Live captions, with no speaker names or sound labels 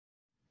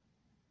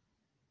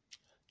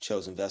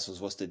Chosen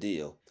Vessels, what's the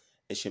deal?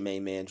 It's your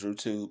main man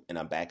Drutube, and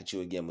I'm back at you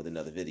again with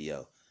another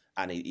video.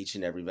 I need each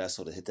and every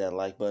vessel to hit that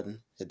like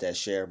button, hit that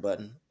share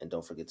button, and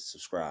don't forget to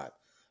subscribe.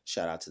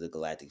 Shout out to the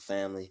Galactic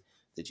family,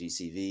 the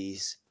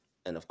GCVs,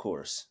 and of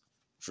course,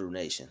 Drew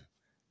Nation.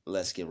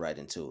 Let's get right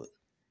into it.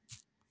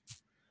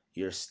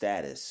 Your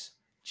status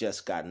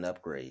just got an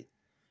upgrade.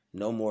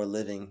 No more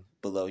living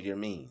below your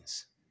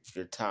means.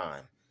 Your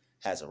time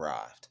has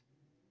arrived.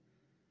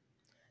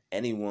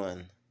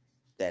 Anyone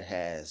that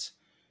has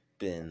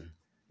been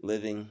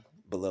living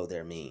below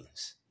their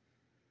means,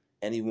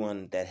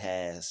 anyone that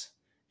has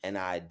an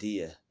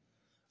idea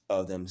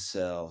of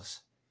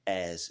themselves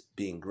as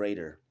being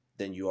greater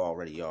than you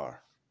already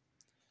are,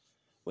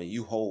 when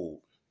you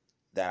hold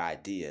that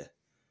idea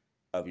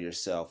of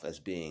yourself as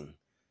being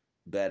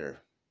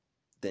better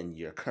than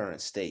your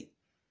current state,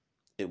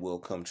 it will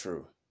come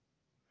true.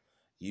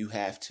 You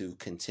have to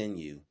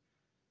continue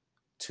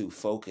to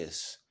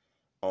focus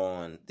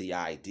on the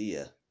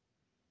idea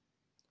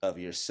of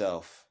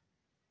yourself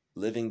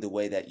living the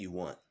way that you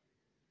want.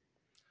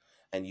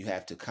 And you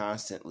have to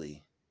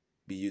constantly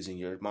be using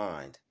your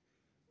mind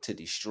to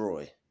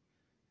destroy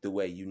the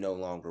way you no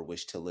longer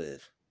wish to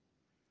live.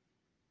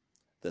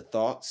 The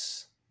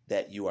thoughts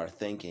that you are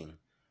thinking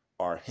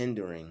are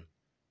hindering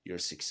your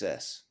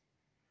success.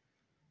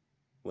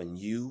 When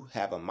you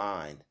have a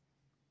mind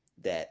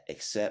that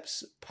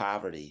accepts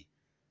poverty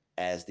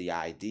as the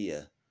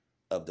idea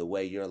of the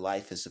way your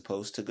life is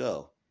supposed to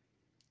go,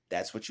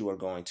 that's what you are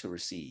going to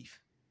receive.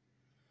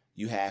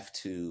 You have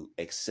to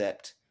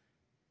accept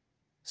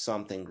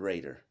something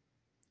greater.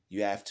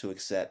 You have to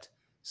accept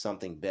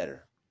something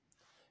better.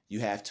 You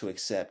have to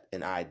accept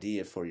an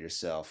idea for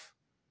yourself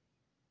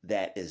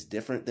that is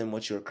different than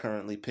what you're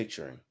currently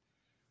picturing.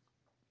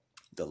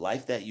 The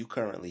life that you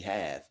currently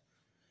have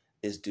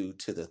is due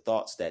to the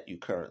thoughts that you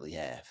currently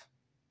have.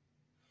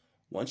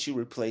 Once you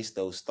replace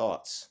those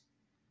thoughts,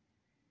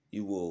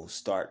 you will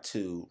start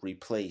to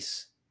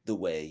replace the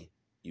way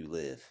you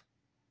live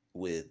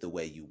with the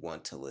way you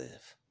want to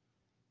live.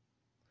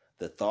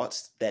 The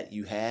thoughts that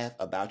you have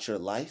about your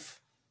life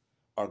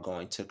are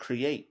going to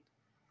create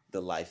the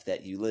life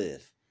that you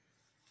live.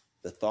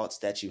 The thoughts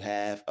that you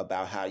have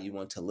about how you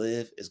want to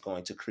live is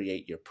going to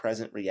create your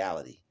present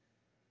reality.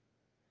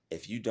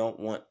 If you don't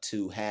want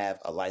to have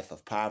a life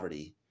of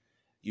poverty,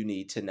 you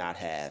need to not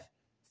have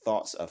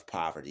thoughts of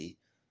poverty,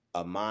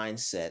 a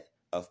mindset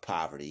of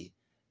poverty,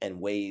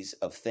 and ways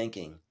of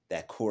thinking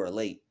that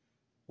correlate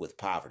with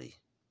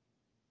poverty.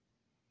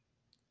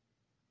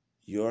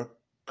 Your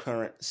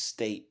current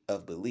state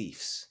of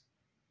beliefs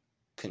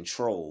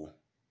control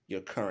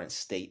your current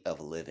state of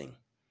living.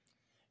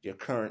 Your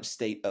current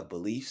state of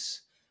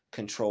beliefs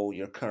control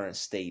your current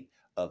state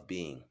of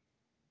being.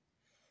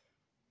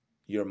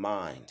 Your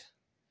mind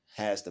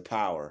has the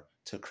power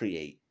to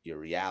create your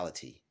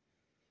reality.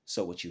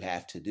 So what you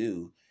have to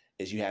do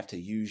is you have to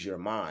use your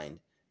mind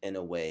in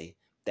a way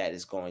that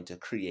is going to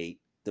create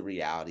the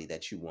reality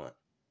that you want.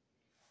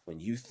 When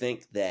you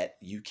think that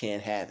you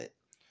can't have it,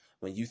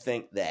 when you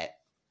think that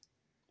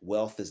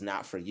wealth is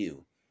not for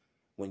you,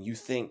 when you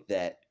think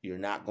that you're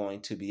not going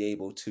to be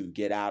able to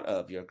get out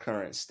of your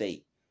current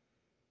state,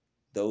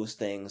 those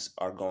things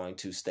are going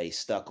to stay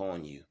stuck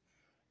on you.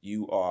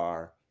 You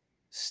are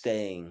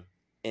staying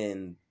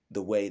in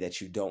the way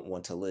that you don't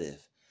want to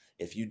live.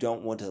 If you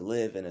don't want to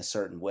live in a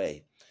certain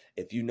way,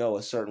 if you know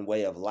a certain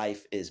way of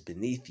life is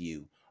beneath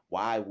you,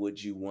 why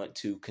would you want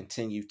to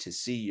continue to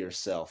see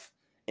yourself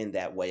in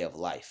that way of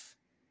life?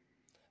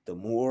 The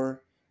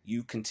more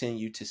you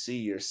continue to see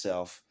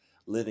yourself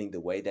living the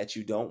way that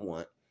you don't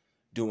want,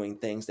 doing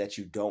things that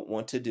you don't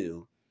want to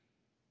do,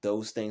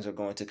 those things are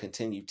going to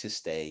continue to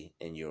stay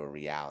in your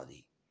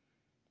reality.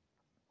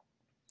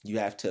 You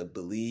have to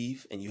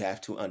believe and you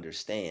have to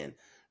understand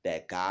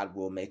that God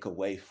will make a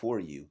way for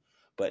you,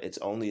 but it's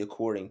only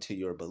according to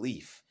your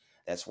belief.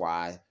 That's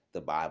why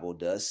the Bible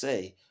does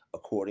say,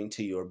 according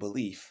to your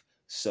belief,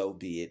 so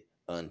be it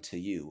unto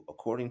you.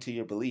 According to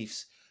your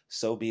beliefs,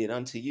 so be it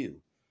unto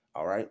you.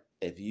 All right?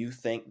 If you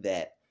think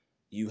that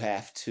you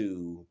have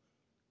to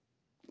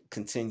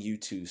continue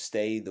to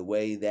stay the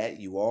way that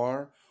you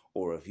are,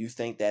 or if you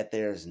think that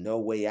there's no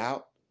way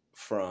out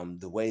from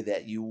the way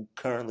that you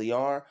currently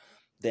are,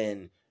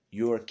 then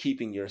you're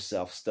keeping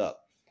yourself stuck.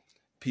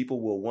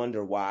 People will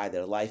wonder why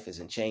their life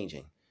isn't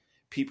changing.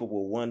 People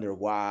will wonder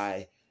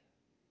why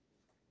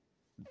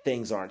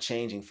things aren't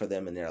changing for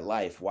them in their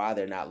life, why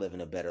they're not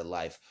living a better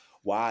life,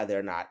 why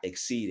they're not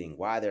exceeding,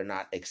 why they're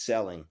not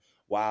excelling,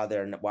 why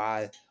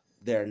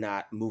they're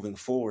not moving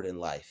forward in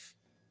life.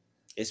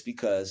 It's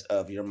because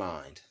of your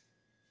mind.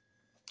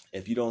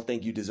 If you don't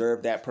think you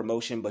deserve that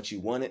promotion, but you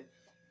want it,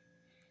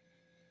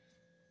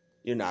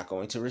 you're not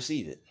going to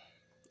receive it.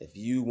 If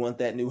you want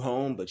that new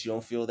home, but you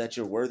don't feel that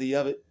you're worthy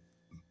of it,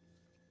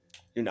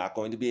 you're not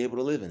going to be able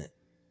to live in it.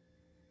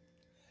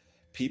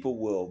 People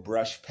will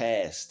brush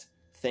past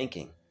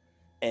thinking,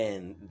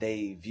 and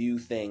they view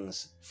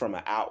things from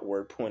an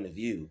outward point of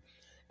view,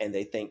 and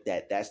they think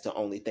that that's the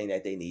only thing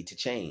that they need to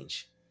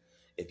change.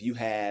 If you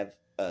have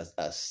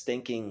a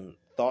stinking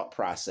thought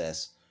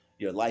process,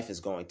 your life is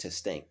going to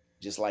stink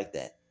just like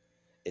that.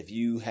 If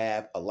you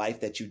have a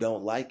life that you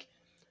don't like,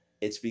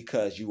 it's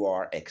because you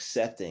are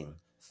accepting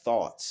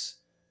thoughts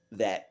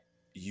that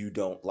you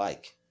don't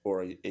like,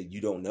 or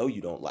you don't know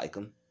you don't like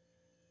them.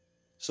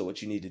 So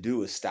what you need to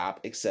do is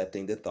stop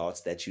accepting the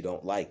thoughts that you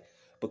don't like,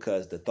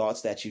 because the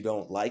thoughts that you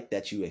don't like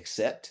that you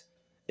accept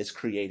is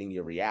creating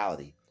your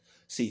reality.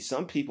 See,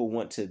 some people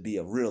want to be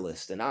a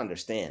realist, and I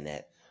understand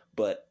that,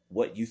 but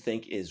what you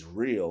think is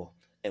real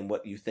and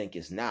what you think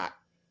is not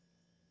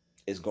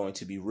is going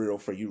to be real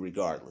for you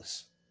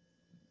regardless.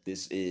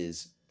 This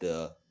is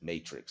the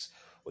matrix.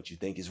 What you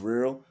think is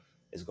real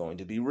is going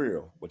to be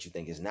real. What you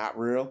think is not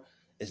real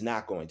is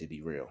not going to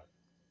be real.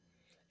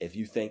 If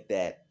you think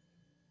that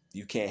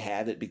you can't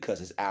have it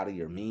because it's out of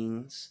your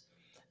means,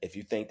 if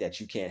you think that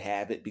you can't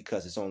have it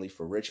because it's only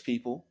for rich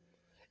people,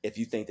 if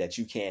you think that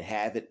you can't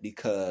have it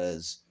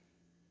because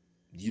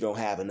you don't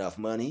have enough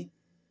money,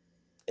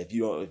 if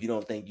you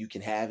don't think you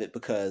can have it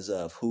because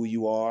of who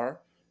you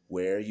are,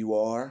 where you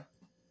are,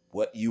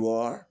 what you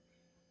are,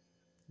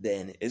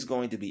 then it's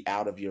going to be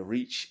out of your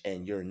reach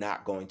and you're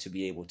not going to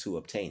be able to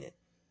obtain it.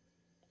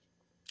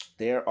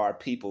 There are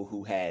people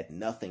who had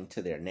nothing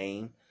to their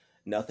name,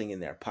 nothing in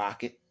their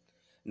pocket,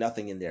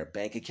 nothing in their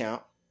bank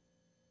account.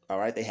 All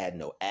right. They had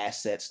no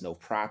assets, no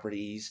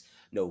properties,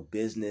 no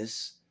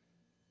business,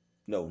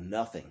 no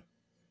nothing.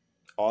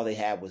 All they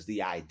had was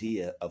the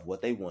idea of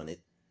what they wanted,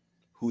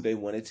 who they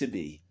wanted to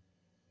be,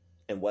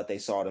 and what they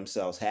saw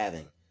themselves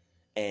having.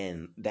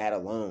 And that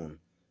alone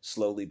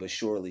slowly but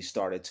surely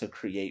started to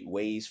create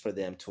ways for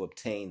them to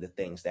obtain the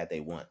things that they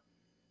want.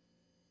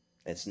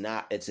 It's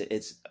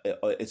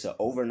an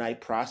overnight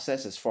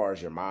process as far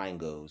as your mind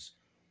goes.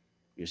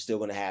 You're still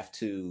going to have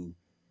to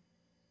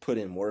put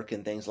in work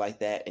and things like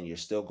that, and you're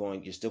still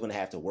going to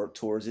have to work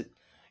towards it.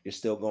 You're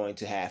still going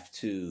to have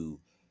to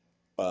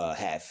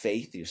have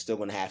faith. You're still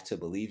going to have to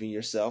believe in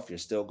yourself. You're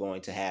still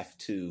going to have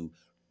to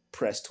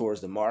press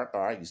towards the mark.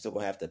 All right, you're still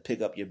going to have to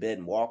pick up your bed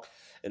and walk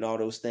and all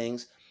those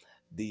things.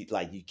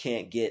 You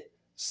can't get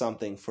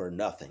something for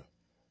nothing.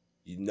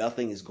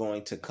 Nothing is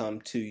going to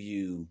come to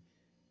you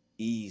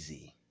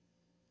easy.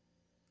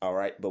 All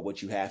right, but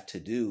what you have to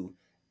do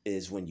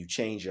is when you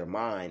change your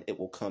mind, it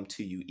will come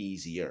to you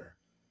easier.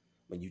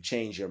 When you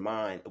change your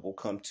mind, it will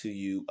come to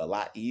you a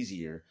lot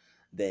easier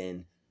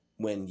than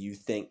when you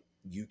think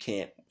you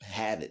can't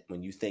have it,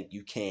 when you think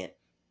you can't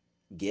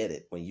get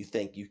it, when you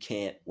think you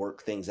can't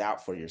work things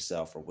out for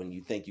yourself, or when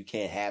you think you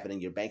can't have it in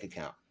your bank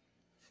account.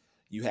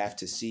 You have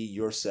to see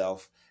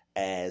yourself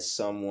as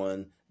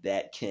someone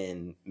that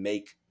can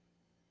make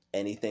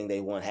anything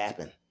they want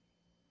happen.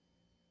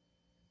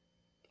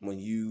 When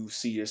you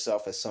see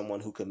yourself as someone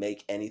who can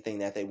make anything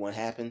that they want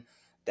happen,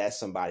 that's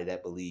somebody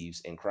that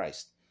believes in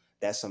Christ.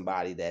 That's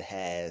somebody that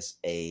has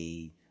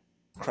a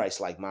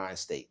Christ-like mind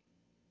state.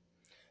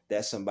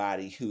 That's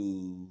somebody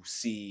who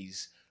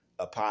sees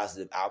a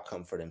positive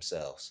outcome for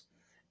themselves.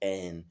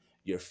 And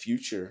your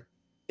future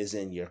is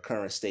in your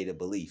current state of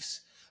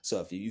beliefs.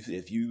 So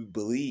if you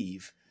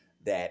believe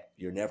that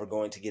you're never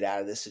going to get out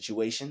of this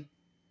situation,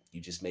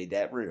 you just made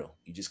that real.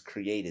 You just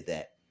created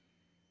that.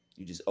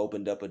 You just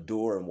opened up a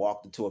door and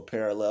walked into a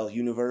parallel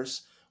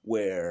universe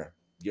where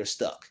you're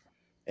stuck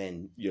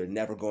and you're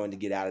never going to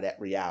get out of that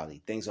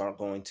reality. Things aren't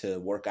going to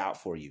work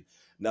out for you.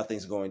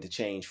 Nothing's going to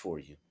change for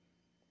you.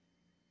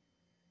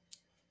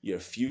 Your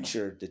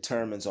future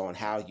determines on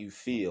how you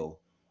feel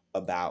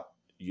about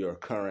your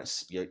current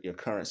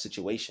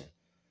situation.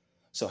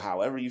 So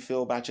however you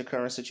feel about your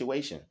current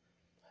situation,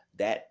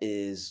 that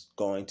is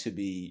going to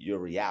be your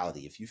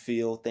reality. If you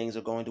feel things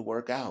are going to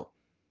work out,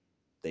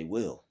 they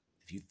will.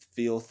 If you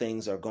feel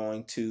things are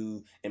going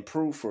to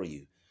improve for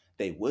you,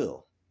 they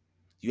will.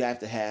 You have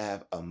to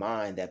have a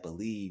mind that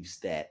believes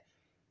that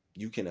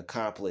you can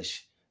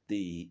accomplish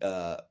the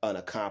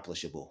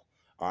unaccomplishable.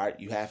 All right.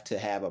 You have to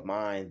have a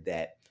mind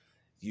that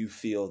you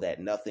feel that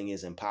nothing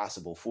is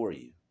impossible for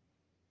you.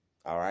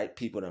 All right.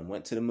 People done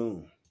went to the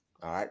moon.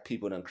 All right.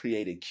 People done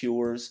created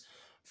cures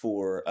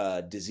for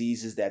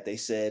diseases that they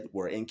said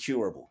were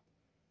incurable.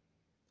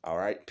 All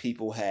right.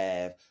 People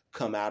have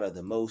come out of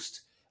the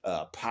most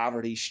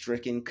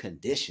poverty-stricken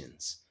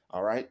conditions.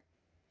 All right.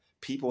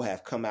 People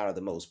have come out of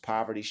the most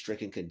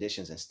poverty-stricken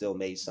conditions and still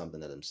made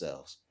something of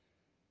themselves.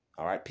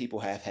 All right. People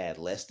have had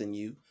less than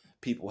you.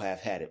 People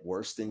have had it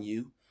worse than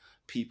you.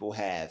 People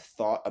have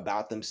thought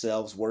about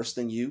themselves worse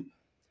than you,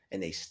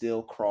 and they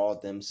still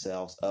crawled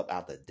themselves up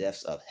out the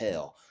depths of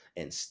hell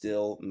and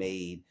still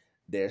made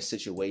their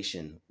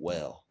situation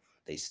well.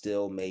 They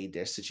still made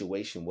their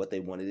situation what they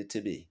wanted it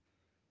to be.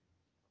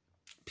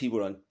 People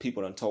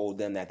done told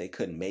them that they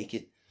couldn't make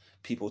it.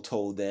 People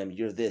told them,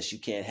 you're this, you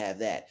can't have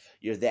that.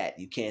 You're that,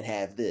 you can't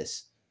have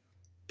this.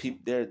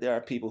 There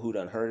are people who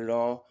done heard it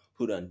all,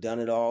 who done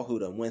it all, who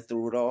done went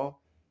through it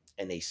all,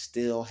 and they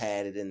still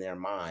had it in their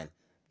mind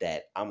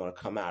that I'm going to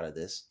come out of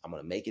this. I'm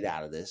going to make it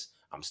out of this.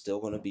 I'm still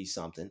going to be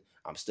something.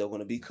 I'm still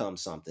going to become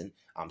something.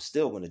 I'm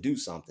still going to do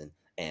something,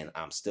 and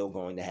I'm still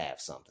going to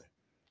have something.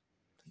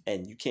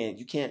 And you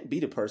can't be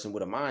the person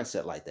with a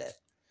mindset like that.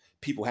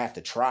 People have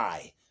to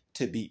try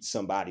to beat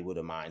somebody with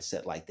a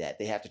mindset like that.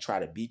 They have to try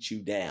to beat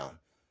you down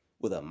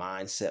with a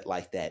mindset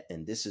like that.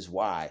 And this is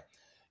why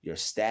your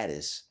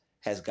status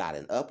has got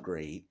an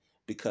upgrade,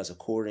 because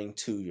according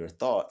to your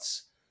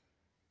thoughts,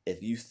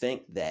 if you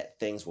think that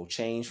things will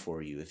change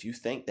for you, if you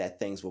think that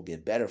things will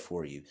get better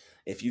for you,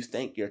 if you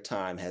think your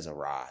time has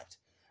arrived,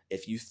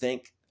 if you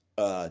think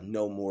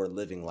no more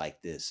living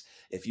like this,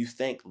 if you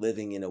think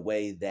living in a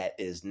way that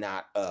is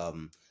not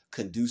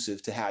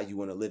conducive to how you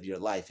want to live your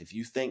life, if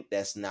you think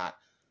that's not,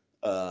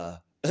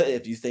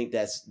 if you think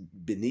that's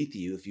beneath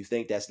you, if you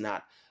think that's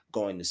not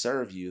going to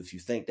serve you, if you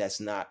think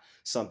that's not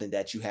something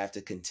that you have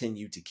to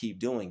continue to keep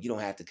doing, you don't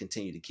have to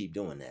continue to keep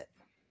doing that.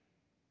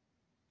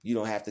 You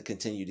don't have to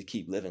continue to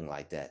keep living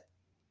like that.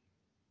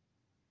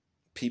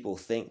 People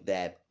think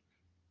that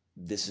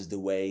this is the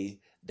way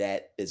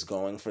that it's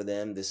going for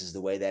them. This is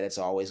the way that it's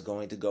always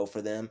going to go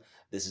for them.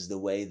 This is the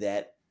way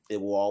that it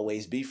will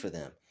always be for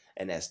them.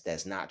 And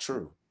that's not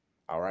true.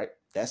 All right.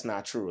 That's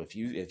not true. If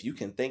you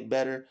can think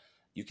better,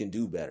 you can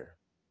do better.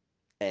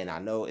 And I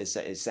know it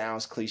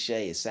sounds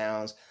cliche. It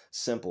sounds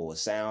simple. It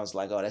sounds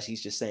like, oh,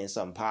 he's just saying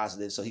something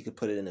positive so he could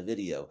put it in a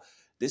video.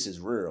 This is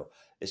real.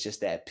 It's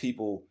just that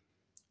people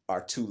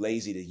are too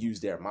lazy to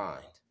use their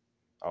mind.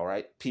 All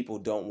right. People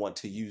don't want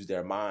to use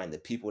their mind. The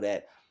people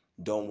that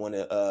don't want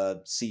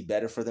to see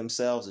better for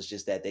themselves, it's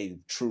just that they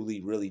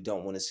truly, really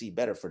don't want to see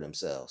better for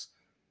themselves.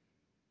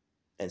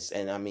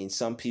 And I mean,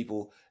 some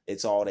people,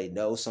 it's all they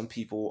know. Some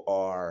people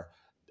are,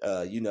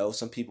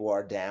 some people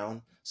are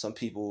down. Some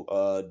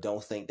people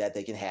don't think that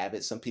they can have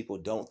it. Some people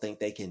don't think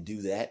they can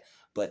do that.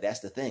 But that's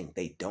the thing.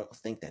 They don't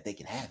think that they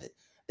can have it.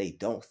 They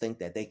don't think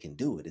that they can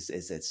do it. It's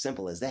as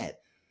simple as that.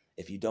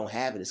 If you don't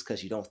have it, it's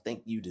because you don't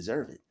think you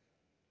deserve it.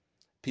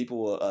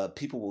 People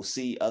will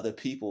see other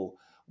people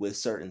with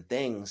certain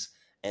things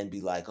and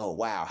be like, oh,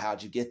 wow,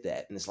 how'd you get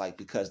that? And it's like,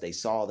 because they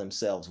saw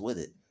themselves with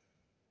it.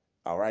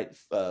 All right.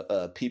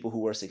 People who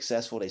were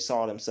successful, they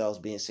saw themselves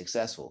being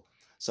successful.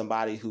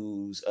 Somebody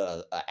who's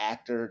an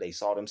actor, they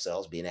saw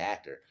themselves being an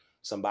actor.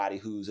 Somebody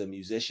who's a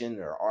musician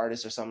or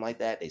artist or something like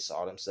that, they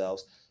saw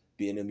themselves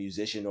being a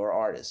musician or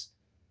artist.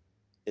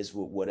 It's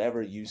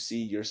whatever you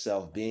see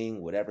yourself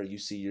being, whatever you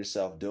see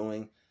yourself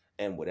doing,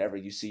 and whatever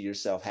you see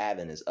yourself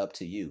having is up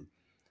to you.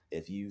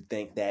 If you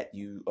think that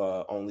you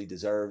only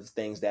deserve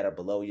things that are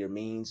below your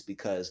means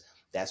because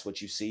that's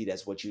what you see,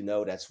 that's what you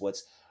know, that's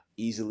what's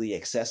easily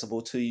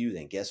accessible to you,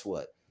 then guess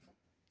what?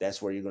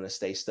 That's where you're going to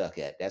stay stuck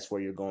at. That's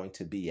where you're going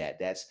to be at.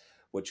 That's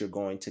what you're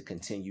going to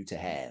continue to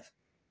have.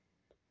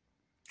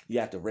 You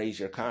have to raise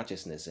your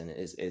consciousness, and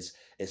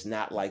it's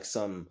not like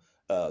some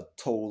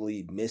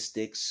totally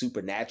mystic,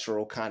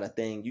 supernatural kind of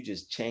thing. You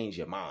just change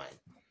your mind.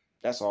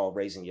 That's all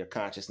raising your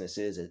consciousness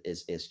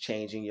is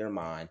changing your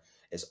mind.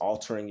 It's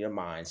altering your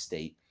mind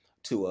state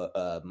to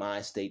a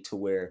mind state to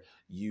where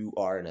you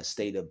are in a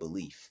state of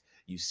belief.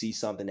 You see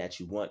something that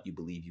you want, you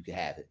believe you can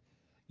have it.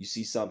 You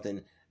see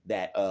something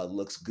that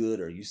looks good,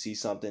 or you see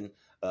something,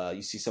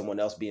 you see someone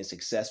else being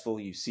successful,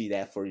 you see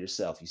that for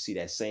yourself. You see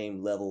that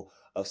same level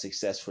of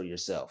success for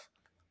yourself.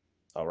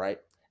 All right.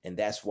 And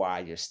that's why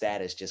your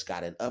status just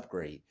got an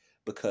upgrade,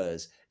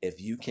 because if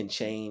you can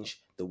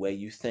change the way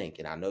you think,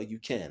 and I know you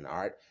can, all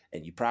right,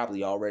 and you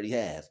probably already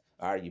have,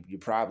 all right, you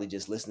probably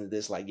just listen to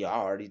this like, yo, I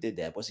already did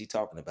that. What's he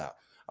talking about?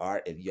 All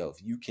right,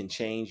 if you can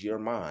change your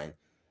mind,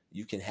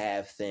 you can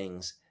have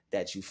things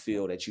that you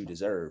feel that you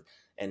deserve.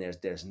 And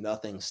there's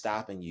nothing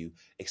stopping you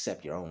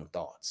except your own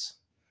thoughts.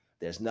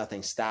 There's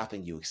nothing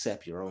stopping you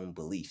except your own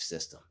belief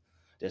system.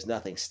 There's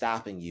nothing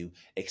stopping you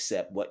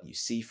except what you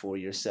see for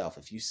yourself.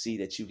 If you see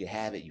that you can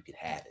have it, you can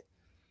have it.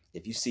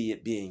 If you see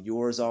it being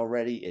yours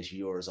already, it's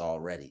yours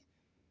already.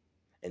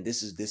 And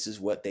this is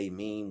what they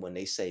mean when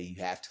they say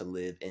you have to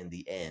live in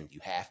the end. You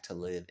have to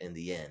live in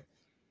the end.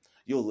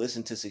 You'll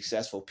listen to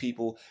successful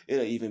people.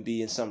 It'll even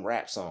be in some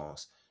rap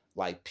songs.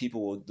 Like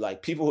people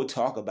will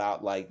talk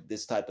about like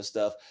this type of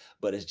stuff,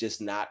 but it's just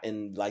not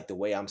in like the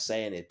way I'm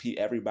saying it.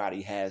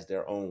 Everybody has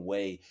their own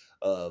way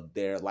of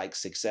their like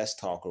success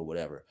talk or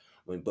whatever.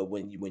 But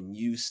when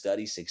you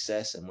study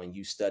success, and when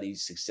you study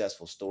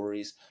successful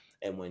stories,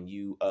 and when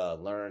you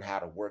learn how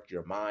to work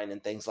your mind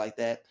and things like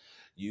that,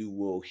 you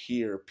will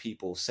hear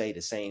people say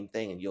the same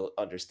thing, and you'll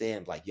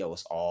understand like, yo,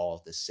 it's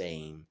all the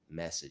same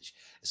message.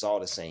 It's all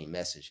the same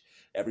message.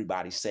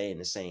 Everybody's saying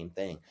the same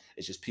thing.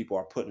 It's just people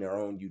are putting their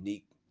own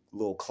unique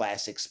little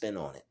classic spin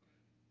on it.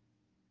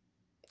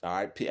 All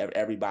right.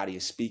 Everybody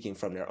is speaking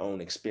from their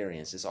own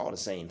experience. It's all the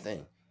same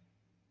thing.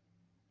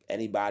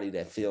 Anybody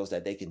that feels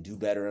that they can do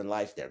better in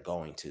life, they're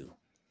going to.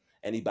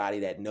 Anybody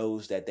that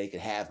knows that they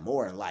can have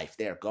more in life,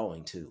 they're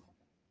going to.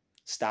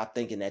 Stop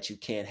thinking that you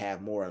can't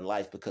have more in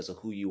life because of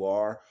who you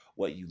are,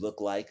 what you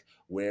look like,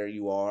 where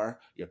you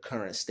are, your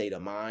current state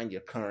of mind,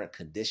 your current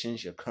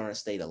conditions, your current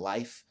state of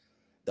life.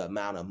 the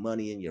amount of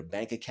money in your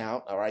bank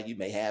account. All right. You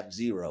may have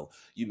zero.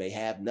 You may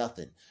have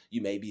nothing.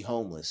 You may be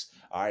homeless.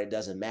 All right. It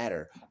doesn't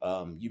matter.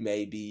 You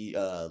may be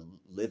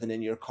living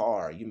in your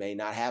car. You may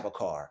not have a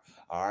car.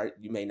 All right.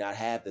 You may not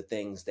have the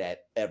things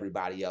that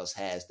everybody else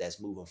has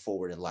that's moving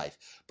forward in life,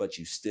 but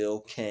you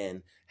still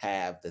can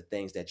have the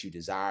things that you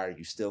desire.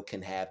 You still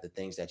can have the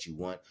things that you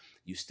want.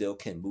 You still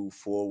can move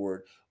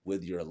forward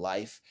with your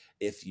life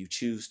if you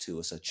choose to.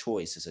 It's a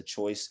choice. It's a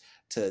choice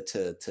to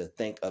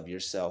think of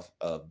yourself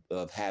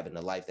of having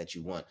the life that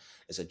you want.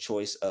 It's a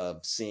choice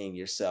of seeing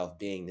yourself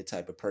being the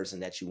type of person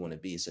that you want to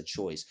be. It's a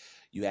choice.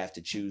 You have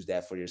to choose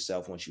that for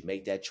yourself. Once you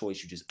make that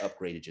choice, you just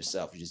upgraded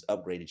yourself. You just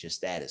upgraded your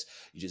status.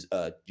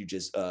 You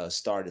just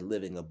started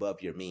living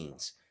above your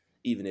means.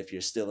 Even if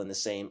you're still in the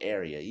same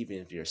area, even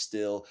if you're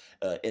still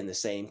in the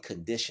same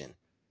condition,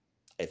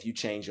 if you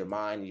change your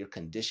mind, your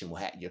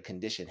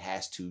condition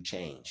has to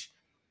change.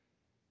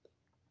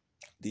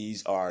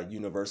 These are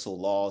universal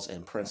laws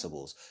and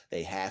principles.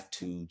 They have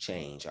to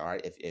change. All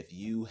right. If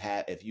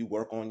you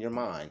work on your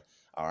mind,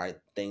 all right,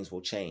 things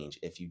will change.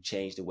 If you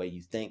change the way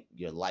you think,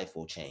 your life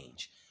will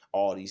change.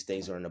 All these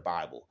things are in the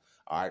Bible.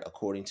 All right.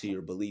 According to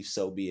your belief,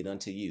 so be it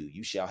unto you.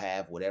 You shall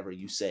have whatever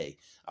you say.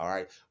 All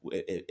right.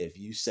 If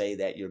you say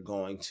that you're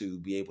going to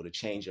be able to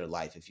change your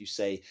life, if you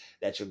say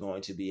that you're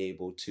going to be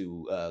able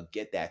to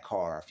get that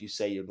car, if you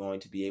say you're going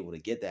to be able to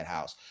get that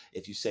house,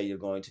 if you say you're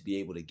going to be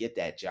able to get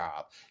that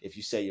job, if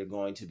you say you're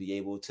going to be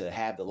able to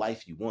have the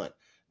life you want,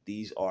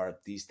 these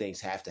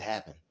things have to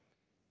happen.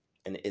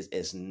 And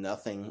it's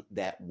nothing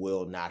that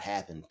will not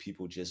happen.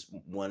 People just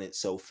want it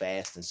so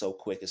fast and so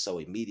quick and so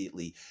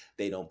immediately.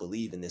 They don't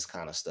believe in this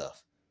kind of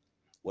stuff.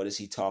 What is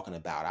he talking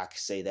about? I can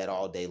say that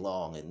all day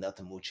long and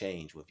nothing will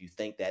change. Well, if you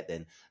think that,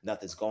 then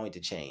nothing's going to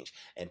change.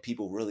 And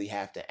people really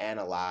have to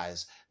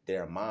analyze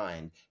their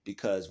mind,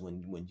 because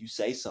when you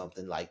say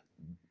something like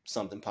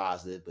something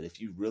positive, but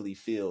if you really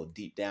feel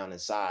deep down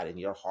inside in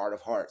your heart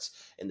of hearts,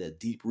 in the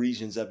deep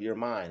regions of your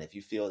mind, if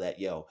you feel that,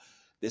 yo,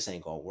 this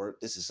ain't gonna work,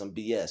 this is some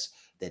BS,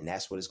 then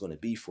that's what it's going to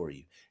be for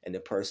you. And the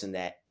person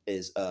that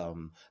is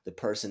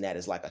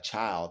like a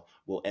child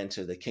will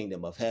enter the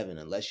kingdom of heaven.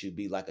 Unless you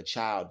be like a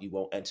child, you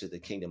won't enter the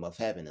kingdom of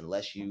heaven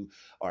unless you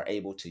are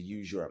able to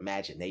use your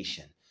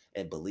imagination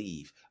and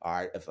believe. All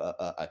right. If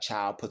a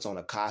child puts on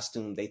a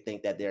costume, they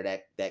think that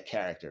they're that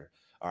character.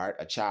 All right.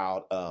 A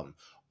child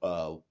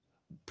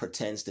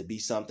pretends to be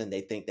something,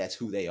 they think that's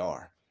who they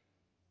are.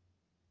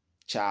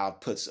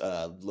 Child puts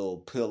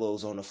little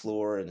pillows on the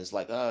floor and it's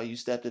like, oh, you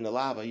stepped in the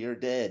lava, you're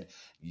dead.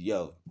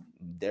 Yo,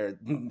 they're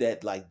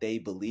that, like, they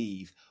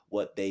believe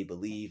what they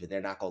believe, and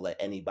they're not gonna let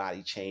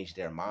anybody change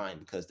their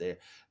mind, because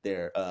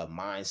their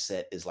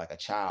mindset is like a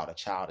child. A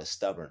child is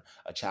stubborn.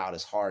 A child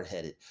is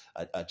hard-headed.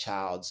 A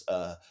child's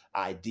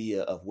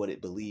idea of what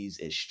it believes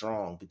is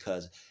strong,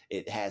 because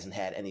it hasn't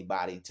had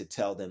anybody to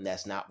tell them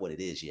that's not what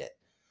it is yet.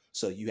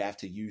 So you have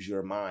to use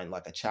your mind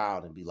like a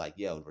child and be like,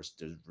 yo,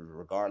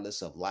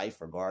 regardless of life,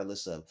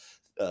 regardless of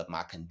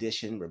my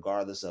condition,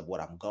 regardless of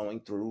what I'm going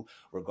through,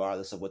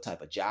 regardless of what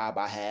type of job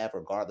I have,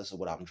 regardless of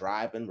what I'm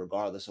driving,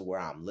 regardless of where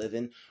I'm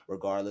living,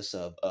 regardless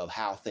of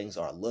how things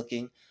are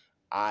looking,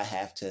 I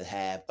have to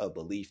have a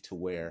belief to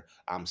where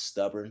I'm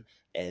stubborn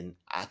and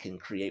I can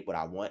create what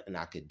I want, and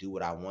I could do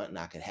what I want, and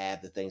I could have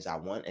the things I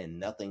want, and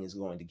nothing is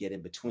going to get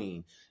in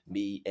between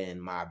me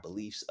and my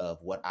beliefs of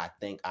what I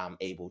think I'm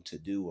able to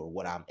do or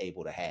what I'm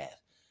able to have.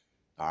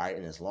 All right.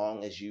 And as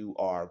long as you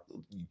are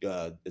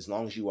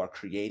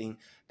creating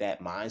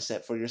that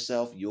mindset for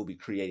yourself, you'll be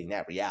creating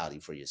that reality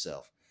for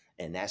yourself.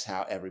 And that's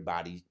how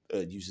everybody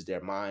uses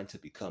their mind to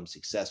become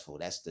successful.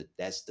 That's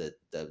the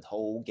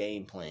whole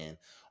game plan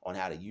on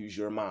how to use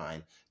your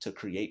mind to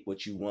create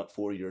what you want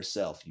for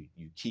yourself.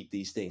 You keep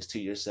these things to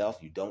yourself.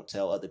 You don't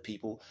tell other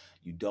people.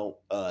 You don't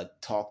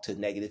talk to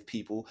negative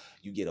people.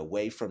 You get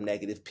away from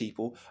negative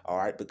people. All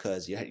right,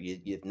 because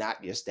if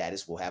not, your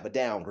status will have a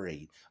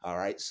downgrade. All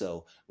right,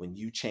 so when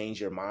you change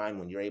your mind,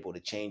 when you're able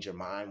to change your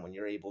mind, when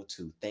you're able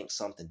to think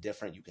something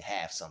different, you can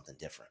have something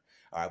different.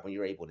 All right, when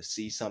you're able to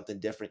see something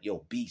different,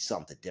 you'll be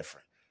something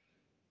different.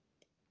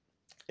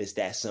 It's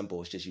that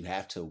simple. It's just you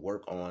have to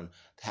work on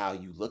how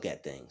you look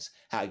at things,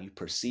 how you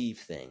perceive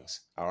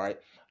things. All right.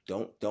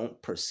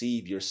 Don't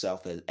perceive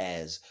yourself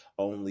as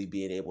only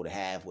being able to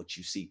have what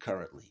you see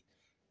currently.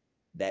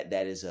 That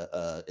is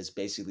it's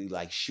basically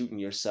like shooting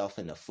yourself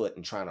in the foot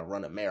and trying to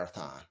run a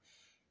marathon.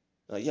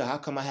 Like, yeah, how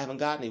come I haven't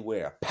got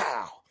anywhere?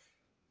 Pow!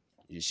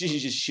 You're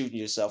just shooting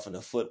yourself in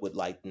the foot with,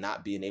 like,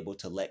 not being able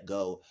to let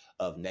go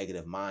of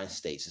negative mind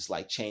states. It's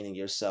like chaining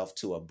yourself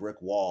to a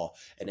brick wall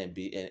and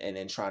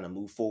then trying to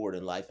move forward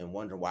in life and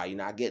wonder why you're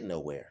not getting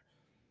nowhere.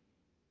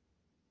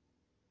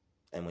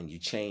 And when you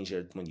change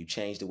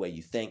the way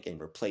you think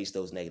and replace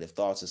those negative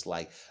thoughts, it's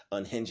like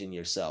unhinging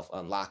yourself,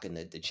 unlocking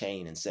the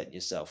chain and setting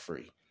yourself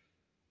free.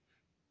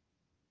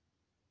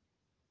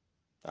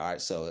 All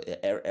right, so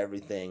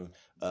everything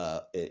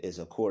is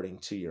according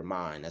to your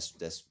mind.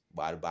 That's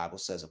why the Bible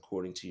says,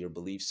 according to your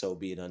belief, so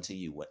be it unto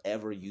you.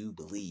 Whatever you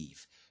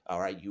believe, all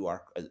right, you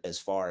are, as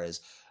far as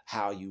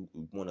how you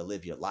want to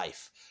live your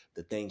life,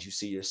 the things you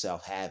see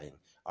yourself having,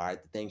 All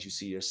right, the things you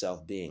see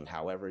yourself being,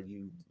 however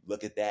you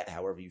look at that,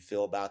 however you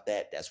feel about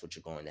that, that's what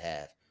you're going to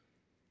have.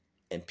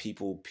 And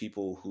people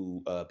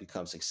who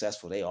become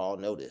successful, they all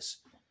know this.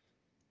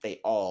 They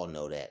all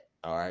know that.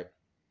 All right.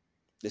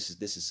 This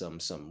is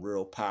some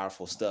real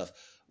powerful stuff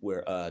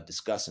we're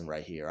discussing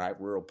right here. All right,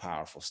 real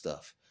powerful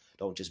stuff.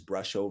 Don't just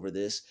brush over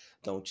this.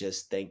 Don't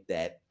just think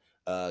that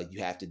you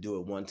have to do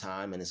it one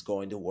time and it's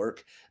going to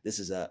work. This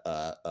is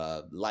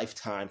a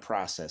lifetime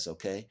process.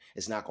 Okay,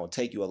 it's not going to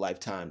take you a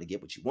lifetime to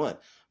get what you want,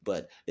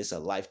 but it's a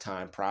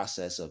lifetime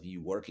process of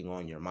you working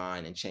on your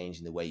mind and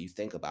changing the way you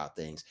think about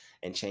things,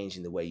 and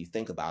changing the way you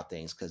think about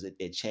things, because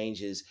it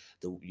changes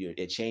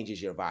it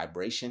changes your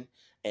vibration,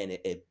 and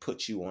it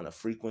puts you on a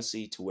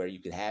frequency to where you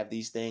can have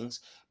these things,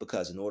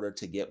 because in order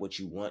to get what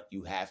you want,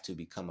 you have to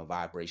become a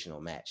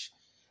vibrational match.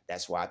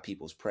 That's why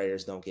people's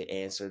prayers don't get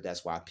answered.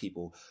 That's why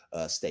people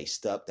stay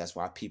stuck. That's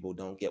why people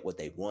don't get what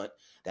they want.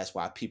 That's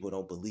why people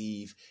don't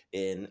believe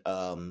in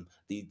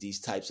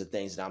these types of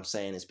things that I'm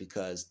saying, is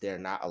because they're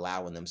not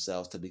allowing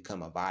themselves to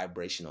become a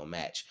vibrational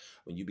match.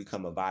 When you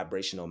become a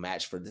vibrational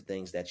match for the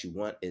things that you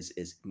want,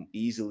 it's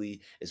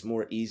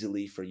more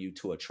easily for you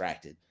to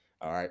attract it.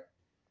 All right.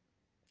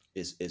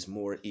 Is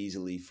more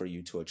easily for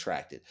you to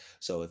attract it.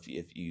 So if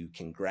you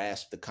can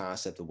grasp the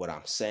concept of what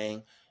I'm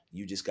saying,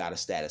 you just got a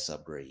status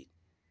upgrade.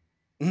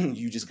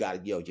 You just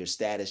got your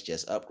status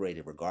just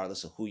upgraded,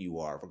 regardless of who you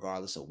are,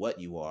 regardless of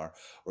what you are,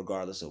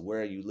 regardless of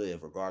where you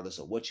live, regardless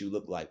of what you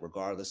look like,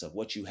 regardless of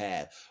what you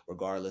have,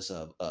 regardless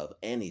of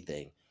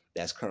anything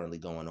that's currently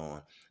going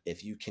on.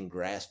 If you can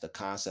grasp the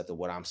concept of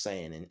what I'm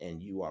saying,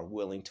 and you are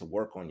willing to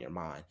work on your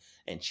mind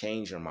and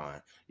change your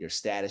mind, your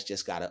status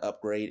just got to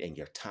upgrade, and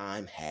your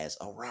time has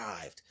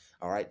arrived.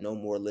 All right. No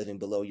more living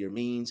below your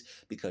means,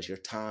 because your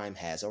time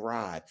has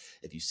arrived.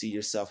 If you see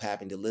yourself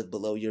having to live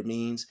below your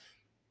means,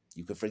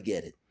 you can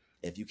forget it.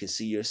 If you can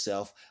see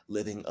yourself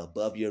living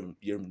above your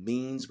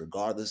means,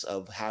 regardless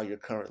of how you're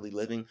currently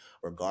living,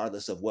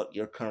 regardless of what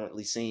you're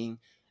currently seeing,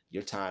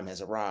 your time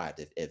has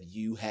arrived. If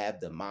you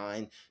have the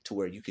mind to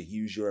where you could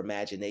use your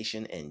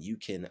imagination and you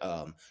can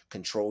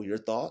control your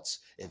thoughts,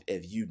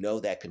 if you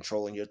know that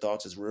controlling your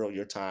thoughts is real,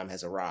 your time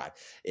has arrived.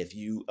 If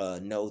you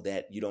know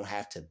that you don't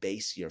have to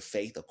base your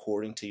faith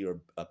according to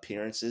your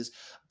appearances,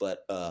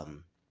 but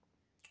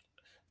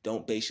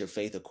don't base your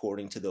faith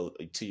according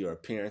to your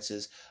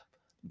appearances,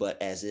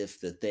 but as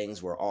if the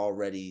things were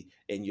already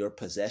in your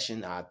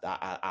possession.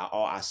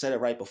 I said it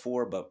right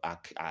before, but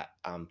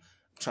I'm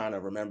trying to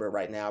remember it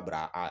right now, but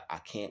I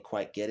can't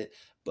quite get it.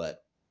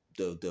 But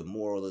the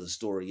moral of the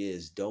story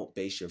is, don't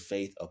base your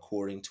faith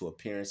according to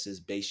appearances.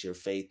 Base your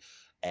faith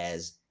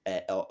as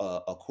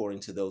according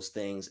to those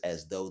things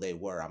as though they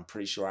were. I'm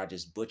pretty sure I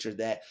just butchered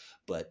that,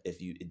 but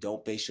if you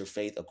don't base your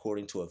faith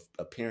according to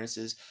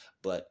appearances,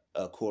 but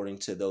according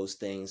to those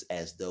things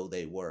as though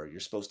they were. You're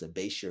supposed to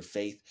base your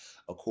faith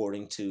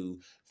according to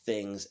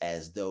things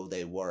as though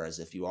they were, as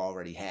if you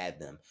already had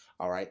them.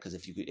 All right, because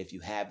if you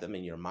have them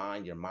in your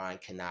mind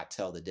cannot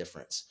tell the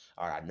difference.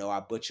 All right, I know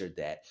I butchered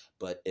that,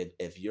 but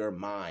if your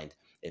mind,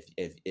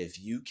 if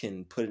you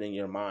can put it in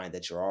your mind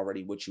that you're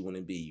already what you want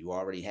to be, you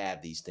already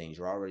have these things,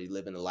 you're already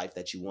living the life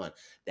that you want.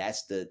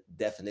 That's the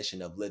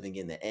definition of living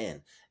in the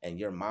end, and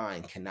your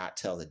mind cannot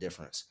tell the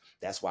difference.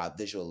 That's why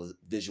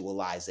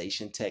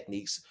visualization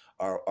techniques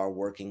are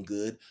working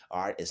good.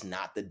 All right, it's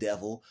not the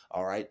devil.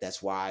 All right,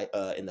 that's why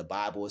in the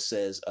Bible it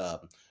says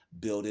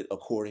build it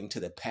according to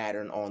the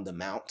pattern on the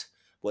mount.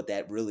 What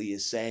that really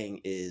is saying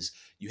is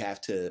you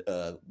have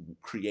to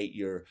create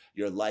your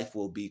life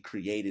will be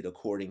created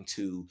according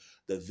to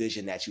the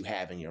vision that you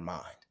have in your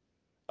mind.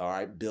 All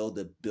right, build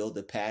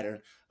the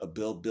pattern,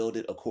 build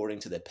it according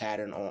to the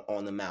pattern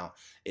on the mount.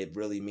 It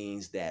really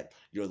means that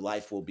your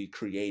life will be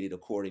created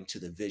according to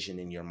the vision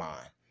in your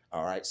mind.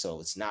 All right, so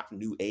it's not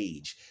new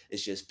age.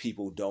 It's just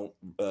people don't,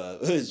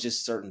 it's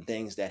just certain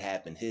things that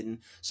have been hidden,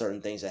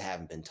 certain things that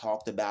haven't been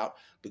talked about,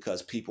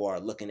 because people are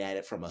looking at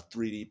it from a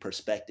 3D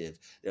perspective.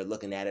 They're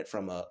looking at it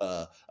from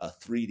a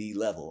 3D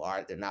level. All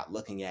right, they're not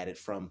looking at it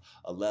from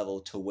a level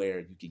to where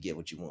you could get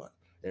what you want.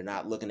 They're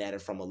not looking at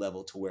it from a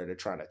level to where they're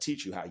trying to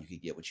teach you how you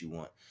could get what you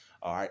want.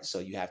 All right, so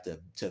you have to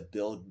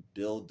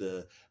build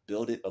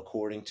it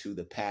according to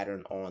the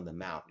pattern on the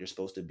mount. You're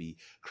supposed to be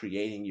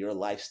creating your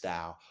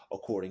lifestyle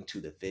according to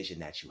the vision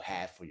that you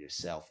have for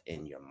yourself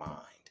in your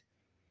mind.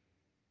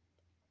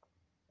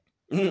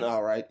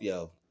 All right,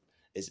 yo,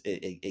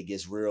 it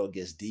gets real, it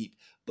gets deep,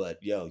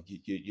 but yo,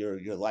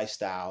 your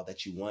lifestyle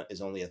that you want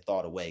is only a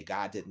thought away.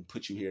 God didn't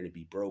put you here to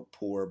be broke,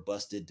 poor,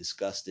 busted,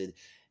 disgusted,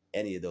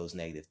 any of those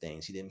negative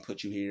things. He didn't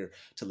put you here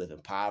to live in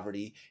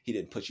poverty. He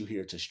didn't put you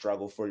here to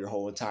struggle for your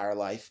whole entire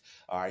life.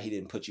 All right. He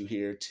didn't put you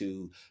here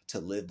to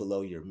live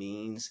below your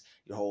means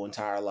your whole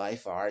entire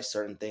life. All right.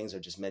 Certain things are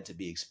just meant to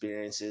be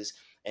experiences,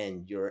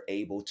 and you're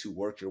able to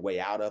work your way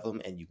out of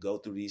them. And you go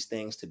through these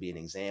things to be an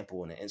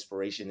example and an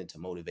inspiration and to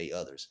motivate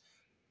others.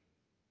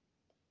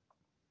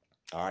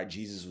 All right.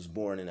 Jesus was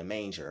born in a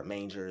manger. A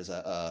manger is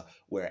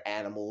where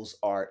animals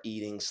are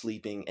eating,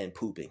 sleeping, and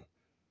pooping.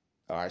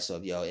 All right,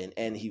 so yo,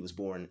 and he was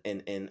born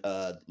in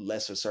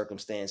lesser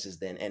circumstances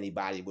than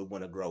anybody would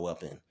want to grow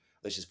up in.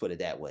 Let's just put it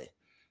that way.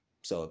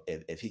 So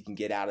if he can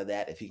get out of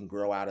that, if he can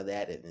grow out of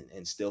that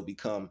and still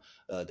become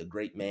the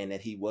great man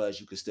that he was,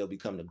 you can still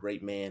become the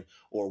great man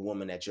or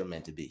woman that you're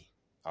meant to be.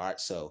 All right,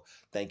 so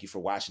thank you for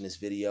watching this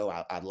video.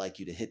 I'd like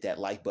you to hit that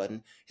like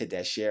button, hit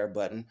that share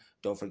button.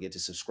 Don't forget to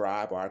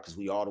subscribe, all right, because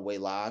we all the way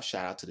live.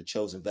 Shout out to the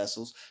Chosen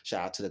Vessels.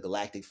 Shout out to the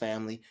Galactic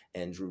Family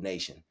and Druuill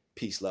Nation.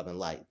 Peace, love, and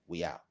light.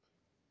 We out.